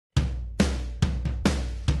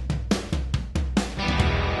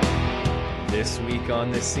This week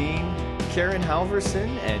on the scene, Karen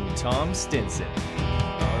Halvorsen and Tom Stinson.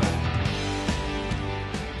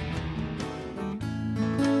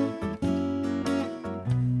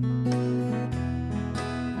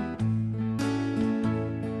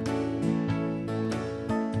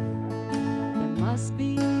 Must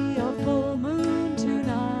be a full moon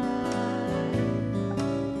tonight.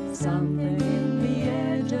 Something in the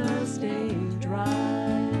air just ain't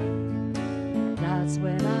dry. That's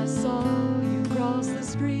when I saw you cross the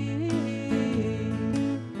street,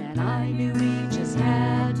 and I knew we just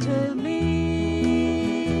had to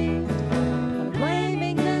meet. I'm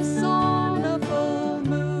blaming this on a full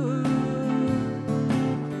moon.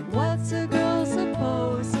 What's a girl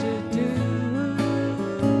supposed to do?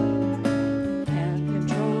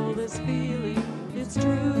 It's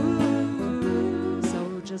true,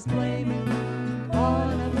 so just blame it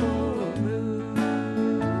on a full moon.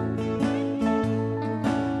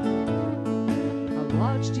 I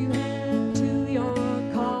watched you head to your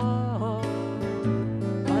car,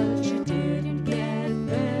 but you didn't get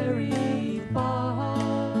very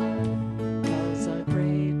far, 'cause I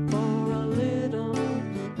prayed for a little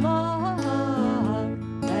more,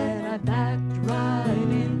 and I backed right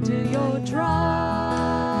into your drive.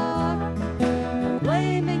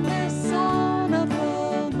 Blaming this on a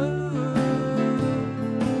full moon.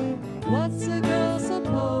 What's a girl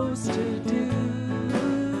supposed to do?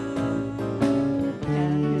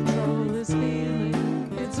 Can't control this feeling,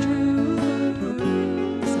 it's true.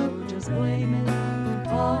 So just blame it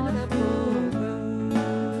on a full moon.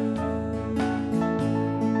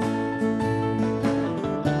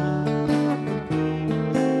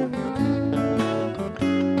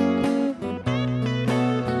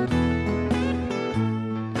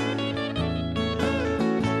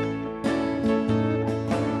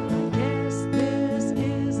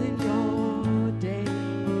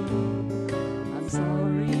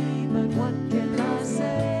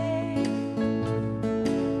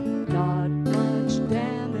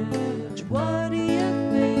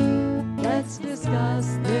 Discuss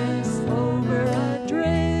this over a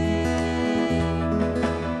drink.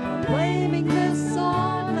 I'm blaming this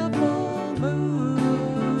on a full moon.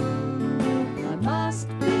 I must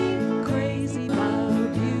be crazy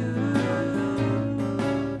about you.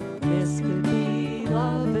 This could be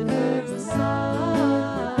love at first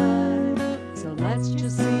sight. So let's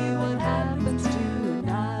just see what happens tonight.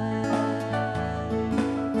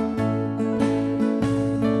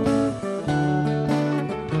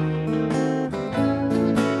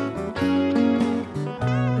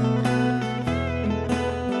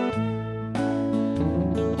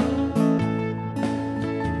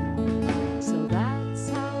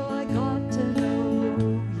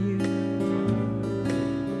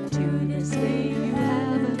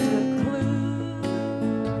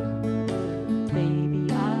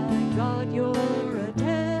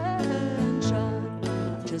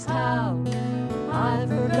 How I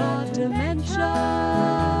forgot to mention.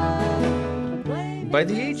 By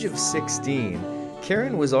the age of 16,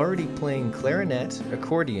 Karen was already playing clarinet,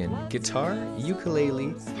 accordion, guitar,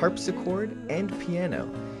 ukulele, harpsichord, and piano.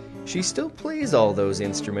 She still plays all those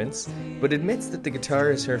instruments, but admits that the guitar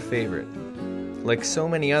is her favorite. Like so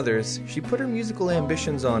many others, she put her musical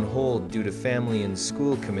ambitions on hold due to family and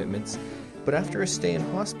school commitments, but after a stay in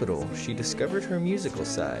hospital, she discovered her musical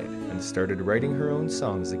side and started writing her own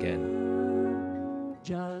songs again.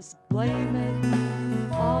 Just blame it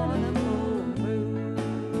on a full moon.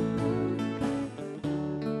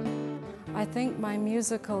 I think my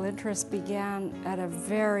musical interest began at a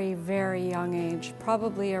very, very young age,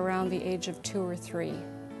 probably around the age of 2 or 3.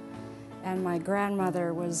 And my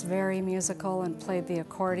grandmother was very musical and played the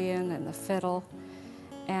accordion and the fiddle.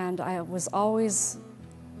 And I was always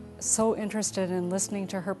so interested in listening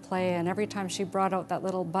to her play, and every time she brought out that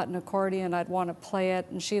little button accordion, I'd want to play it,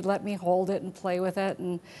 and she'd let me hold it and play with it.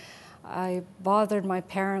 And I bothered my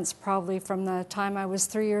parents probably from the time I was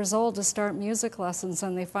 3 years old to start music lessons,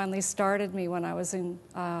 and they finally started me when I was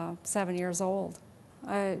 7 years old.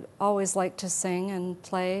 I always liked to sing and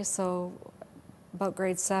play, so about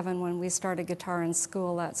grade 7 when we started guitar in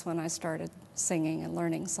school, that's when I started singing and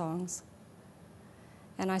learning songs.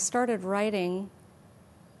 And I started writing,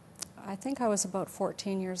 I think I was about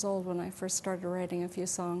 14 years old when I first started writing a few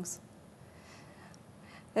songs.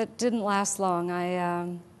 It didn't last long.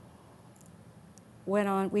 I went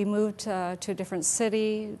on, we moved to a different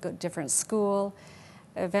city, a different school.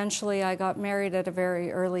 Eventually I got married at a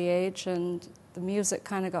very early age, and the music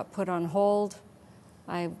kind of got put on hold.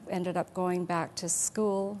 I ended up going back to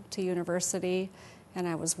school, to university, and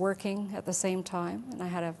I was working at the same time. And I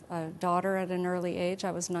had a daughter at an early age. I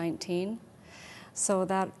was 19. So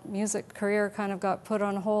that music career kind of got put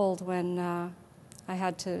on hold when I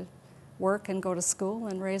had to work and go to school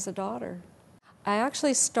and raise a daughter. I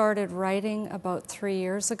actually started writing about 3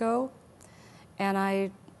 years ago, and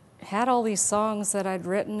I had all these songs that I'd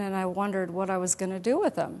written, and I wondered what I was going to do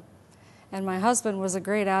with them. And my husband was a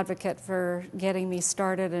great advocate for getting me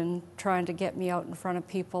started and trying to get me out in front of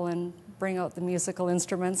people and bring out the musical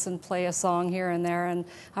instruments and play a song here and there, and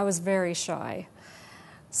I was very shy.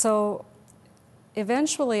 So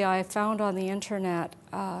eventually I found on the internet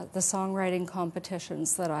the songwriting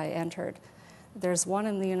competitions that I entered. There's one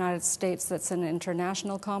in the United States that's an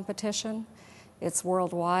international competition. It's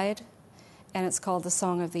worldwide, and it's called the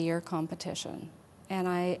Song of the Year competition. And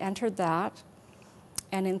I entered that,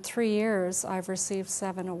 and in 3 years, I've received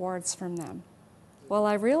 7 awards from them. Well,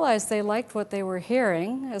 I realized they liked what they were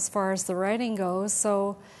hearing as far as the writing goes,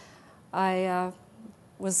 so I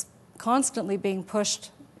was constantly being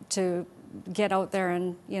pushed to get out there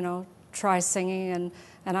and, try singing.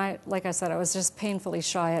 And I, like I said, I was just painfully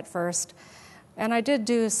shy at first. And I did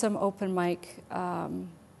do some open mic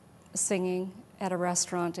singing at a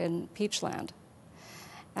restaurant in Peachland.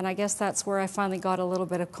 And I guess that's where I finally got a little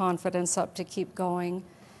bit of confidence up to keep going.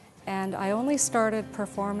 And I only started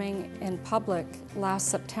performing in public last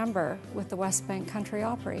September with the West Bank Country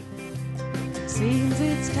Opry. Seems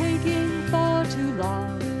it's taking far too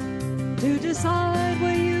long to decide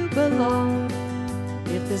where you belong.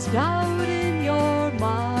 If there's doubt in your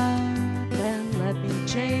mind, then let me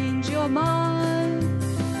change your mind.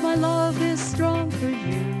 My love is strong for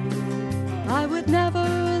you. I would never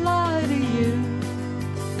lie to you.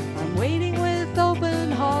 I'm waiting with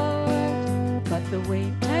open heart, but the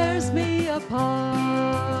weight tears me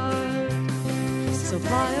apart. So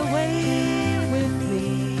fly away with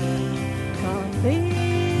me, come be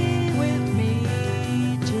with me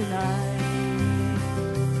tonight.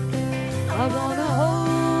 I wanna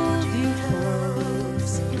hold you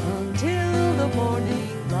close until the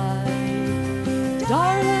morning light.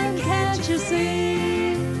 Darling, can't you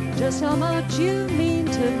see just how much you mean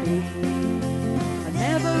to me? I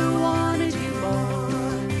never wanted you more.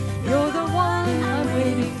 You're the one I'm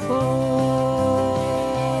waiting for.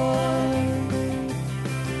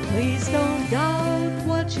 Please don't doubt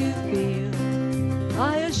what you feel.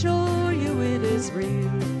 I assure you it is real.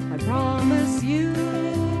 I promise you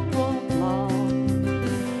won't long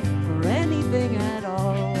for anything at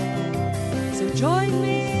all. So join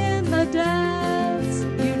me in the dance.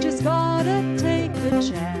 You just gotta take the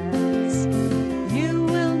chance. You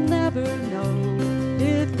will never know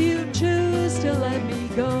if you choose to let me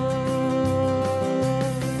go.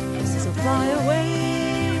 So fly away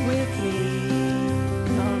with me,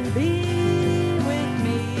 come be with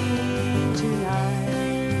me tonight.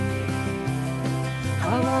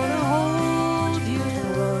 I wanna hold you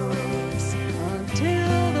close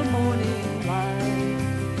until the morning light.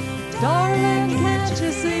 Darling, can't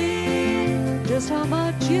you see just how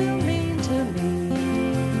much you mean to me?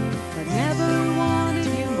 I never wanted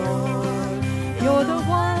you more. You're the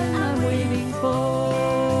one I'm waiting for.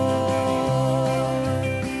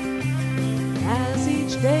 As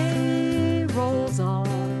each day rolls on,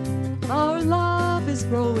 our love is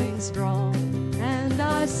growing strong, and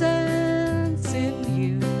I sense in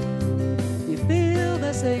you, you feel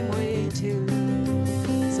the same way too.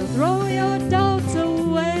 So throw your doubts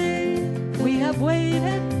away. We have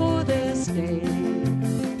waited for this day.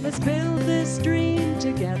 Let's build this dream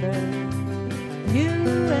together, you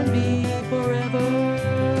and me forever.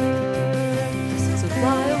 So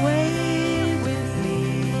fly away with me,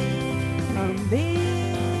 come be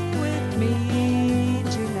with me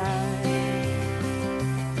tonight.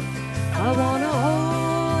 I wanna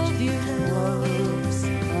hold you close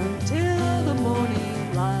until the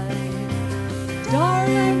morning light.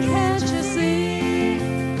 Darling, can't you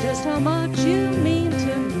see just how much you mean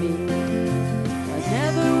to me? I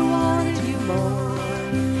never wanted you more.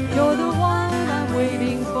 You're the one I'm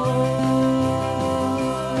waiting for.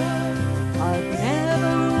 I've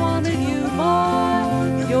never wanted you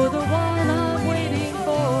more. You're the one I'm waiting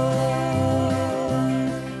for.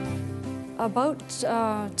 About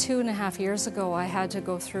 2.5 years ago, I had to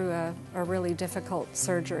go through a really difficult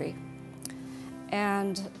surgery.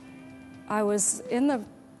 And I was in the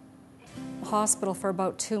hospital for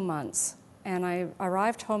about 2 months. And I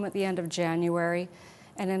arrived home at the end of January.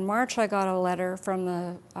 And in March, I got a letter from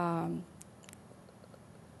the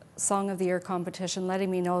Song of the Year competition letting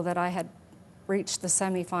me know that I had reached the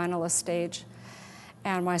semifinalist stage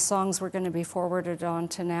and my songs were going to be forwarded on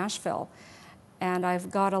to Nashville. And I've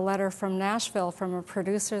got a letter from Nashville from a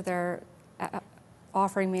producer there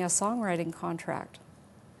offering me a songwriting contract.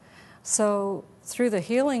 So through the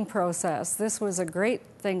healing process, this was a great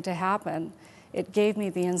thing to happen. It gave me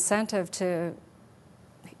the incentive to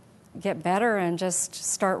get better and just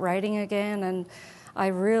start writing again, and I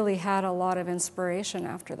really had a lot of inspiration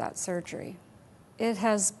after that surgery. It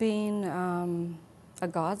has been a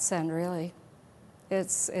godsend, really.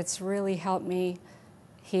 It's really helped me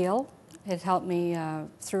heal. It helped me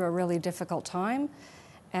through a really difficult time,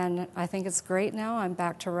 and I think it's great now. I'm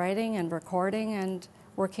back to writing and recording and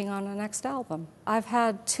working on the next album. I've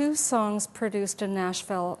had 2 songs produced in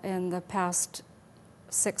Nashville in the past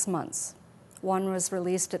 6 months. One was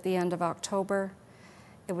released at the end of October.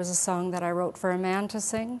 It was a song that I wrote for a man to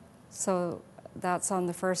sing, so that's on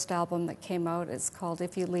the first album that came out. It's called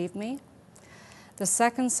If You Leave Me. The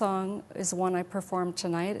second song is one I performed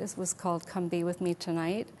tonight. It was called Come Be With Me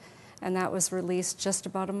Tonight, and that was released just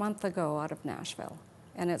about a month ago out of Nashville.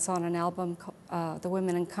 And it's on an album, the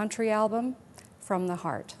Women in Country album, From the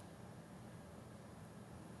Heart.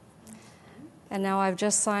 And now I've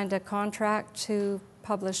just signed a contract to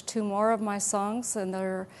publish 2 more of my songs, and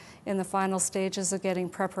they're in the final stages of getting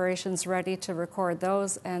preparations ready to record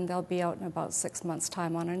those, and they'll be out in about 6 months'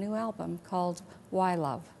 time on a new album called Why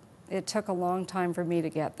Love. It took a long time for me to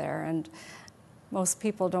get there, and most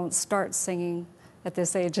people don't start singing at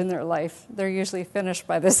this age in their life. They're usually finished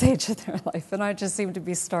by this age of their life, and I just seem to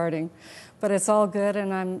be starting. But it's all good,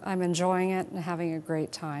 and I'm enjoying it and having a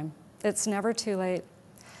great time. It's never too late.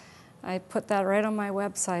 I put that right on my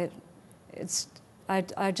website.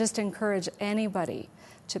 I just encourage anybody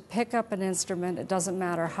to pick up an instrument, it doesn't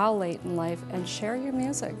matter how late in life, and share your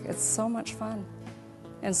music. It's so much fun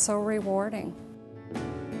and so rewarding.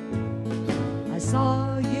 I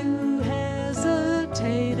saw you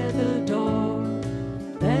hesitate at the door,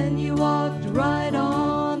 then you walked right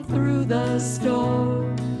on through the store.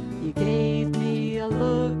 You gave me a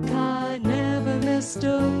look I never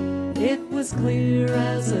mistook. It was clear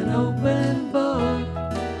as an open book.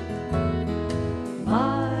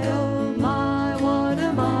 My, oh my, what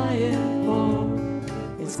am I in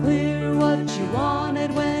for? It's clear what you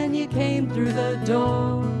wanted when you came through the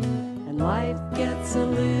door. And life gets a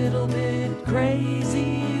little bit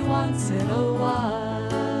crazy once in a while.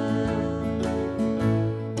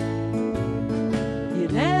 You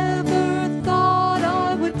never thought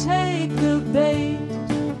I would take the bait.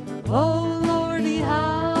 Oh Lordy,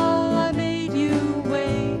 how I made you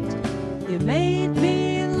wait. You made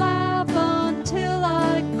me laugh until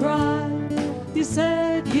I cried. You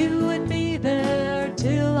said you would be there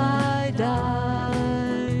till I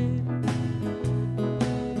died.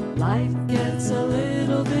 Life gets a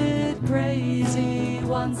little bit crazy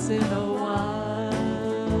once in a while.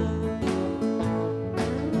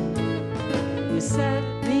 You set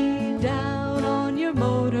me down on your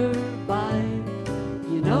motorbike.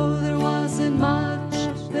 You know there wasn't much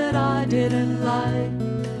that I didn't like.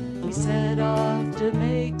 We set off to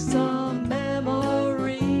make some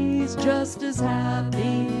memories, just as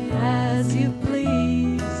happy as you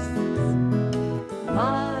please.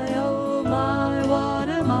 My, oh my, what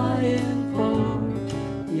am I in for?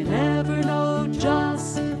 You never know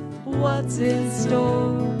just what's in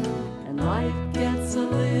store. And life gets a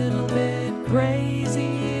little bit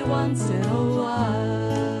crazy once in a while.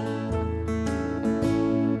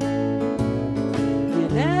 You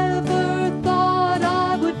never thought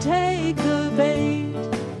I would take the bait.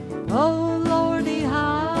 Oh Lordy,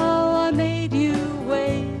 how I made you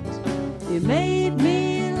wait. You made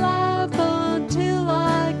me laugh until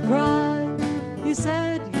I cried. You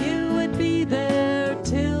said you would be there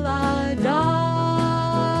till I died.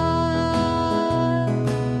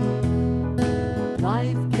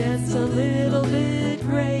 Life gets a little bit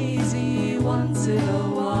crazy once in a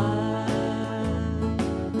while.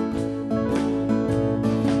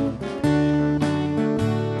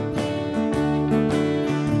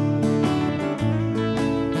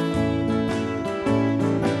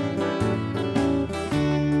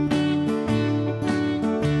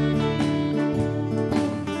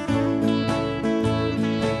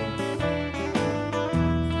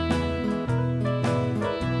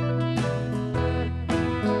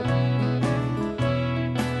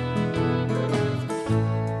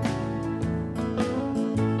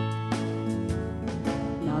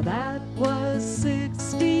 Now that was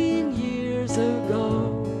 16 years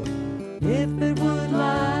ago. If it would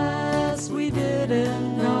last, we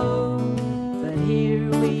didn't know. But here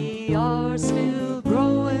we are, still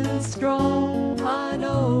growing strong. I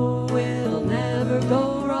know it'll never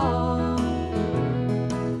go wrong.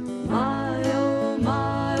 My, oh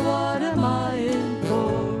my, what am I in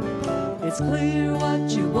for? It's clear what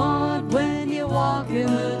you want when you walk in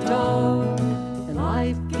the door. And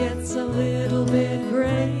life gets a little bit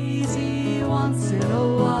crazy once in a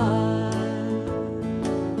while.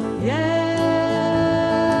 Yeah,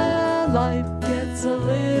 life gets a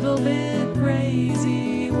little bit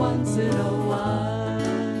crazy once in a while.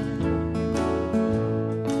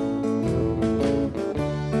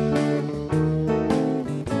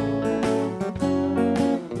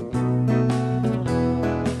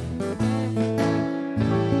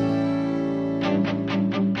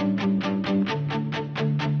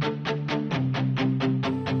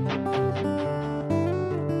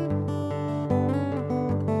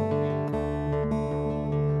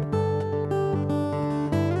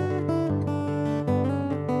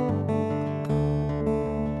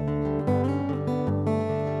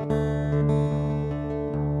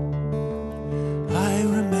 I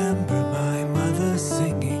remember my mother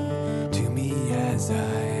singing to me as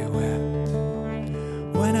I wept.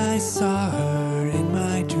 When I saw her in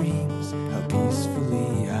my dreams, how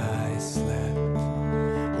peacefully I slept.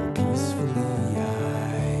 Oh, peacefully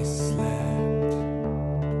I slept.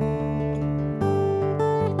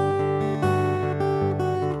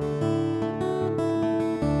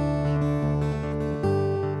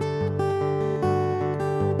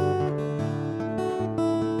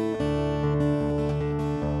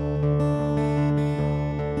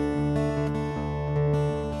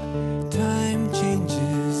 Time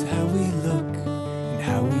changes how we look and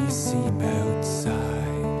how we seem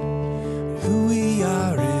outside. Who we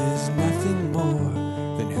are is nothing more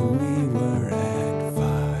than who we were at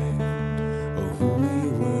 5. Oh, who we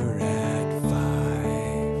were at 5.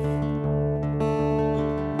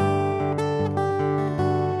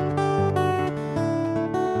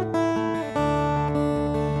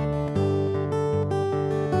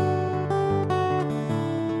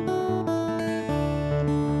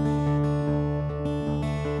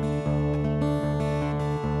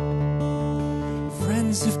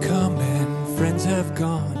 Friends have come and friends have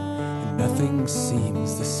gone, and nothing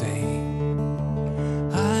seems the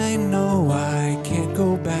same. I know I can't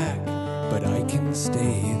go back, but I can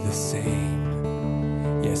stay the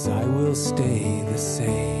same. Yes, I will stay the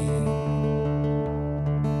same.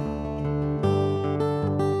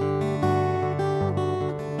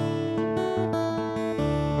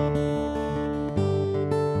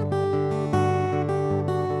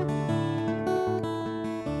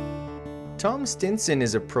 Tom Stinson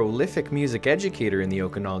is a prolific music educator in the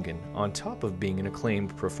Okanagan, on top of being an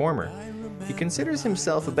acclaimed performer. He considers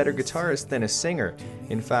himself a better guitarist than a singer.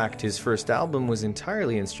 In fact, his first album was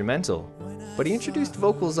entirely instrumental. But he introduced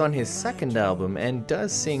vocals on his second album and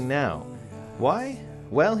does sing now. Why?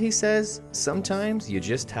 Well, he says, sometimes you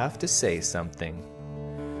just have to say something.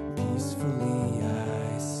 Peacefully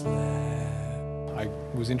I slept. I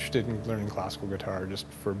was interested in learning classical guitar just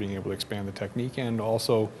for being able to expand the technique, and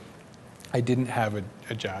also I didn't have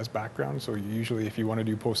a jazz background, so usually if you want to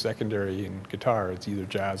do post-secondary in guitar, it's either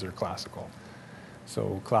jazz or classical.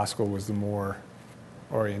 So classical was the more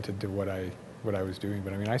oriented to what I was doing.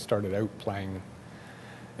 But I mean, I started out playing.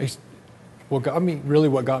 What got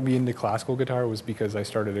me into classical guitar was because I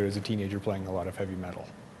started out as a teenager playing a lot of heavy metal,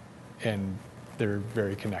 and they're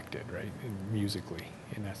very connected, right, musically.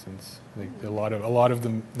 In essence, like a lot of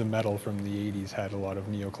the metal from the '80s had a lot of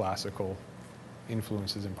neoclassical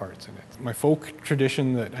influences and parts in it. My folk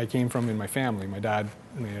tradition that I came from in my family, my dad,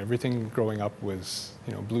 I mean, everything growing up was,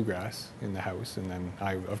 you know, bluegrass in the house, and then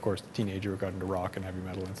I, of course, teenager, got into rock and heavy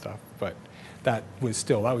metal and stuff, but that was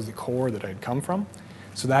the core that I'd come from,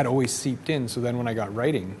 so that always seeped in. So then when I got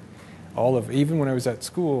writing, even when I was at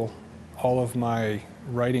school, all of my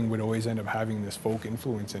writing would always end up having this folk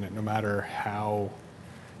influence in it, no matter how,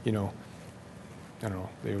 you know, I don't know,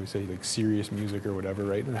 they always say like serious music or whatever,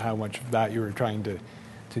 right? And how much of that you were trying to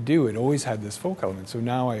do, it always had this folk element. So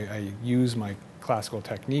now I use my classical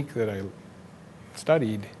technique that I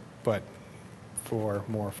studied, but for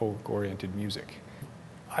more folk-oriented music.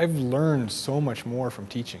 I've learned so much more from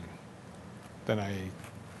teaching than I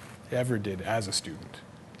ever did as a student.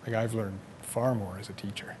 Like, I've learned far more as a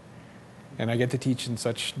teacher. And I get to teach in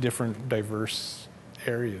such different, diverse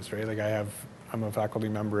areas, right? Like I'm a faculty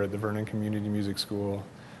member at the Vernon Community Music School.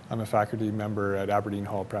 I'm a faculty member at Aberdeen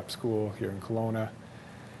Hall Prep School here in Kelowna.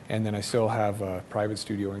 And then I still have a private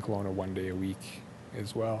studio in Kelowna 1 day a week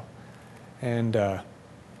as well. And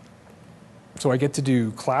so I get to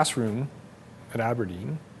do classroom at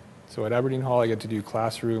Aberdeen. So at Aberdeen Hall I get to do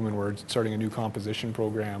classroom, and we're starting a new composition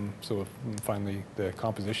program. So finally the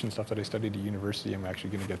composition stuff that I studied at university, I'm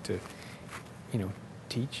actually going to get to, you know,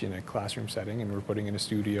 teach in a classroom setting, and we're putting in a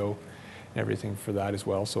studio and everything for that as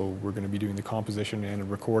well. So we're going to be doing the composition and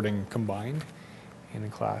recording combined in a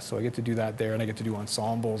class. So I get to do that there, and I get to do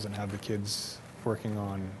ensembles and have the kids, working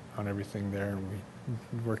on everything there, and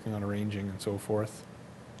working on arranging and so forth.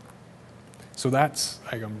 So that's,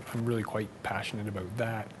 I'm really quite passionate about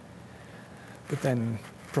that. But then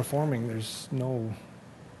performing, there's no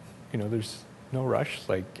rush,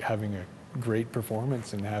 like having a great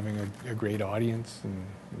performance and having a great audience and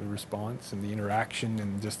the response and the interaction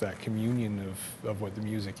and just that communion of what the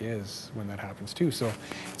music is when that happens too. So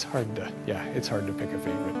it's hard to pick a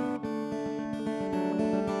favorite.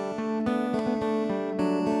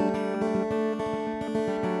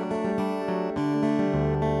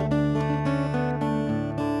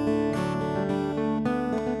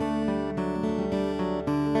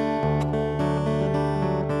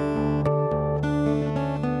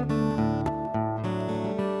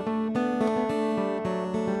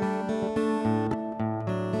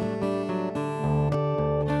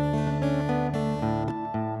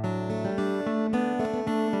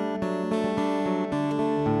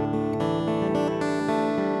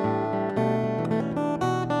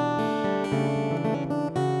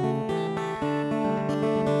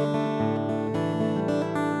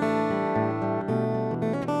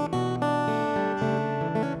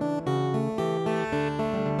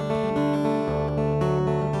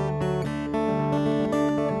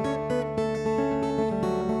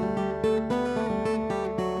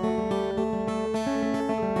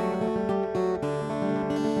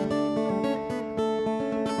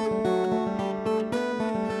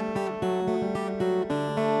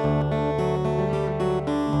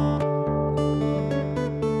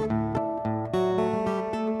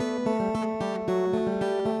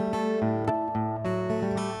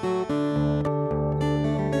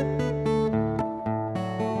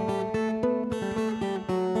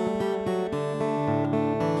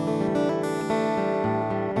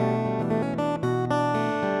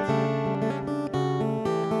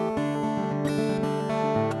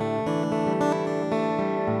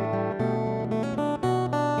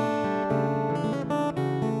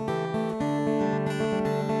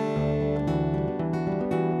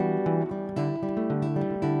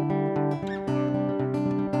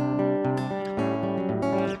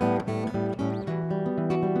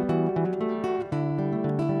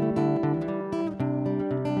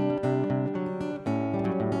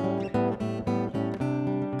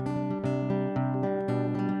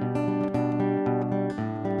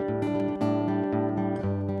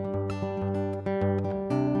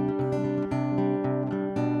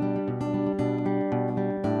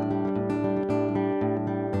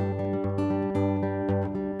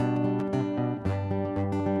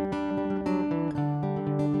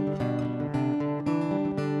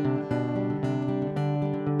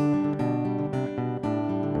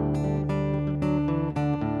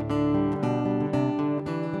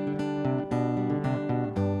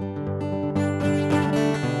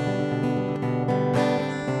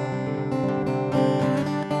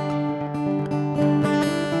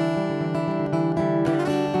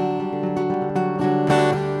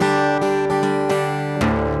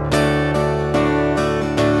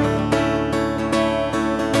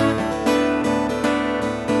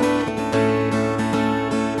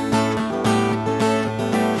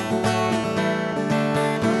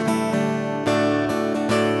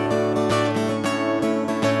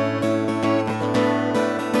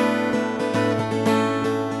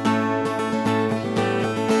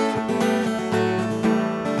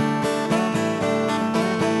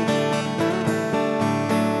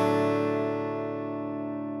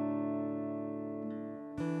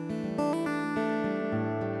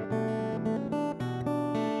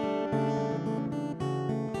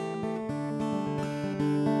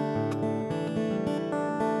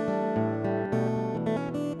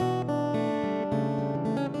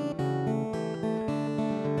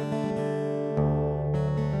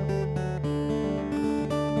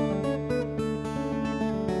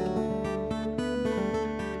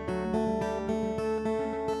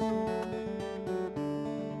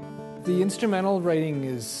 The instrumental writing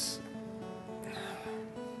is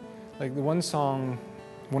like one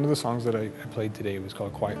of the songs that I played today was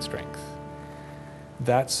called Quiet Strength.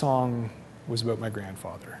 That song was about my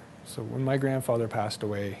grandfather. So when my grandfather passed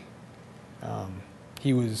away,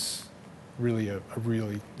 he was really a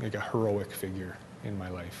heroic figure in my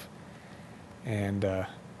life. And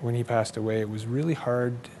when he passed away, it was really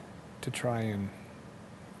hard to try and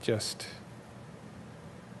just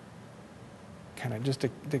kind of just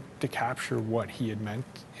to capture what he had meant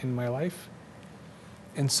in my life.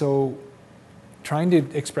 And so trying to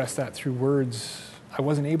express that through words, I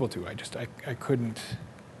wasn't able to. I couldn't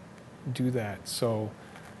do that. So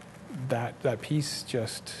that piece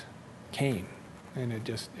just came, and it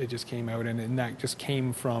just came out, and that just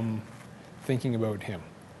came from thinking about him.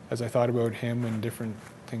 As I thought about him and different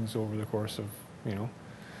things over the course of,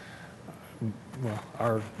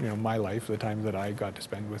 my life, the time that I got to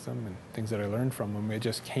spend with him and things that I learned from him, it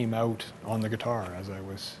just came out on the guitar as I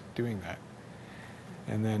was doing that.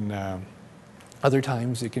 And then other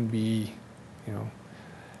times it can be,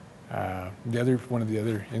 one of the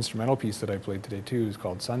other instrumental piece that I played today too is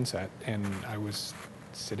called Sunset, and I was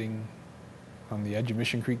sitting on the edge of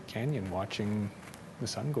Mission Creek Canyon watching the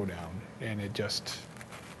sun go down, and it just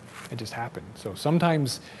happened. So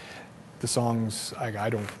sometimes the songs, I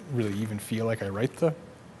don't really even feel like I write them.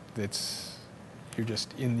 You're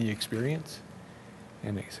just in the experience,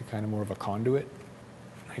 and it's a kind of more of a conduit,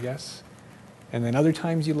 I guess. And then other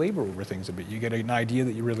times you labor over things a bit. You get an idea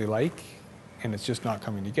that you really like, and it's just not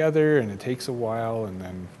coming together, and it takes a while, and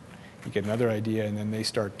then you get another idea, and then they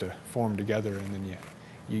start to form together, and then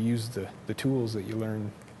you use the tools that you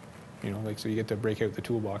learn, so you get to break out the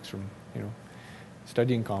toolbox from,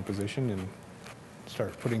 studying composition and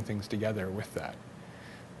start putting things together with that.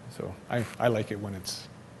 So I like it when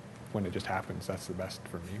it just happens. That's the best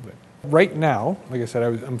for me. But right now, like I said,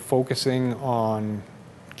 I'm focusing on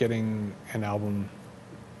getting an album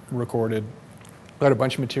recorded. Got a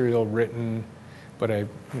bunch of material written, but I,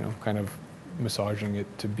 kind of massaging it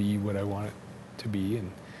to be what I want it to be.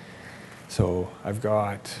 And so I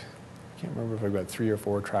can't remember if I've got 3 or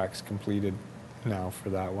 4 tracks completed now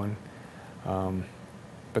for that one.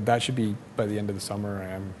 But that should be by the end of the summer.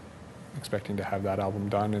 I'm expecting to have that album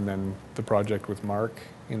done, and then the project with Mark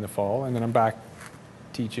in the fall. And then I'm back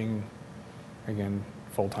teaching again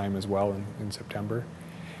full-time as well in September.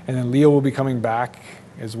 And then Leo will be coming back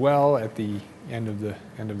as well at the end of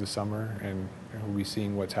the summer, and we'll be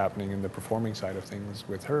seeing what's happening in the performing side of things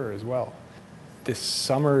with her as well. This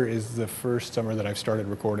summer is the first summer that I've started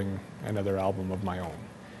recording another album of my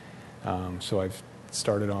own. So I've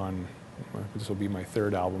started on, this will be my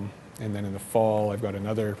 3rd album, and then in the fall I've got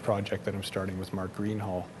another project that I'm starting with Mark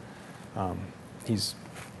Greenhall. He's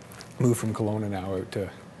moved from Kelowna now out to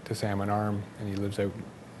Salmon Arm, and he lives out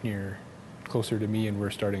closer to me, and we're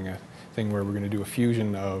starting a thing where we're going to do a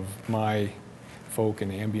fusion of my folk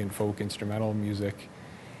and ambient folk instrumental music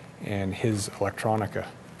and his electronica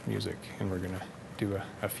music, and we're going to do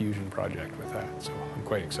a fusion project with that. So I'm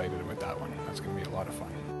quite excited about that one. That's going to be a lot of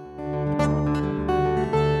fun.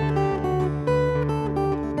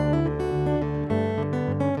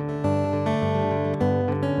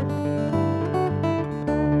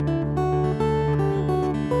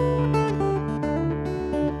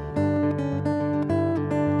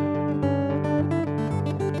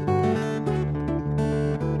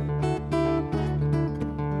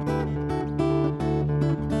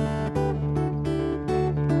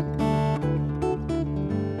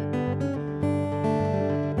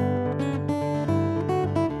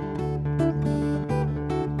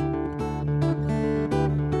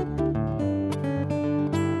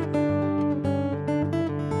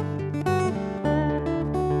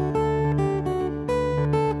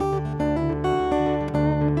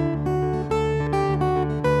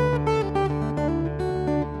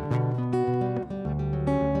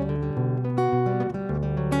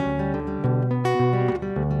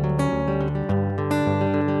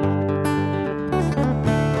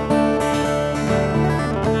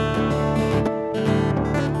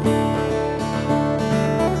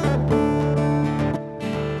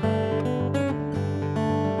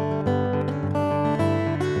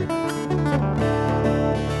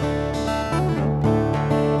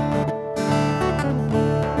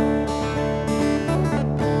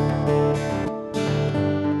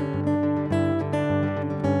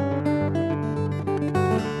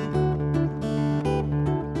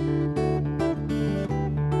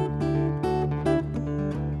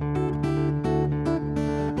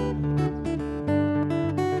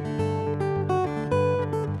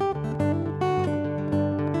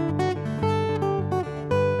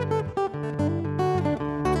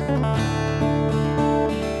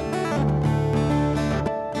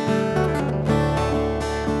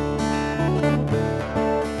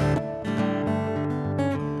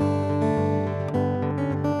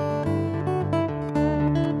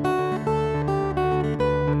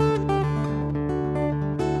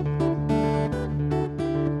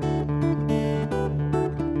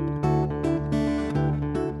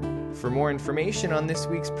 For more information on this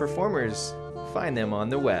week's performers, find them on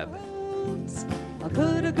the web. How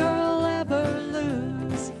could a girl ever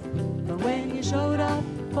lose? But when you showed up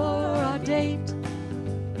for our date,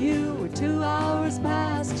 you were 2 hours past